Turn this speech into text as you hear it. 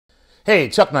Hey,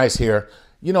 Chuck Nice here.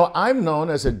 I'm known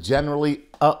as a generally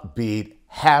upbeat,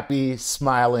 happy,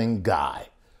 smiling guy,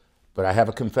 but I have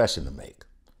a confession to make.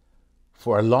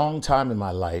 For a long time in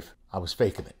my life, I was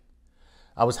faking it.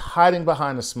 I was hiding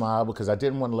behind a smile because I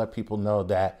didn't want to let people know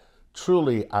that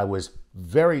truly I was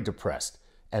very depressed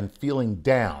and feeling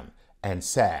down and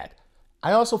sad.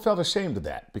 I also felt ashamed of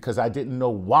that because I didn't know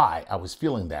why I was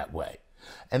feeling that way.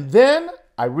 And then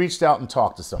I reached out and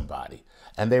talked to somebody,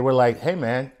 and they were like, hey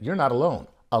man, you're not alone.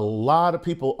 A lot of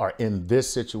people are in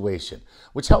this situation,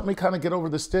 which helped me kind of get over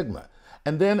the stigma.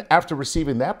 And then after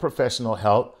receiving that professional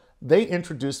help, they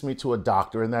introduced me to a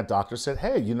doctor, and that doctor said,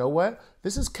 hey, you know what?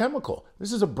 This is chemical.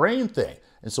 This is a brain thing.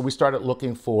 And so we started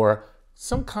looking for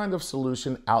some kind of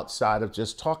solution outside of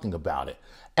just talking about it.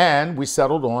 And we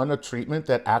settled on a treatment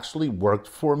that actually worked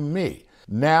for me.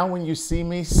 Now, when you see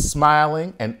me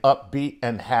smiling and upbeat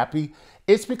and happy,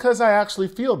 it's because I actually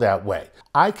feel that way.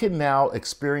 I can now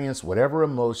experience whatever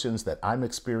emotions that I'm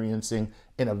experiencing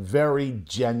in a very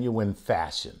genuine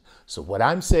fashion. So what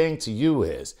I'm saying to you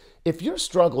is, if you're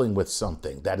struggling with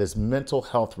something that is mental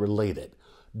health related,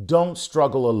 don't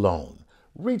struggle alone.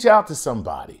 Reach out to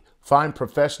somebody, find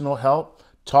professional help,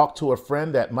 talk to a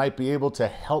friend that might be able to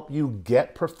help you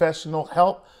get professional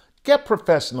help. Get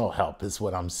professional help is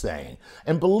what I'm saying.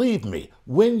 And believe me,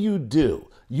 when you do,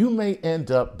 you may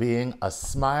end up being a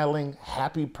smiling,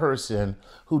 happy person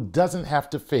who doesn't have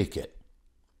to fake it.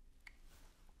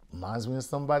 Reminds me of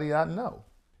somebody I know.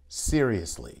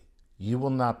 Seriously, you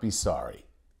will not be sorry.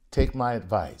 Take my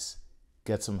advice.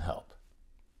 Get some help.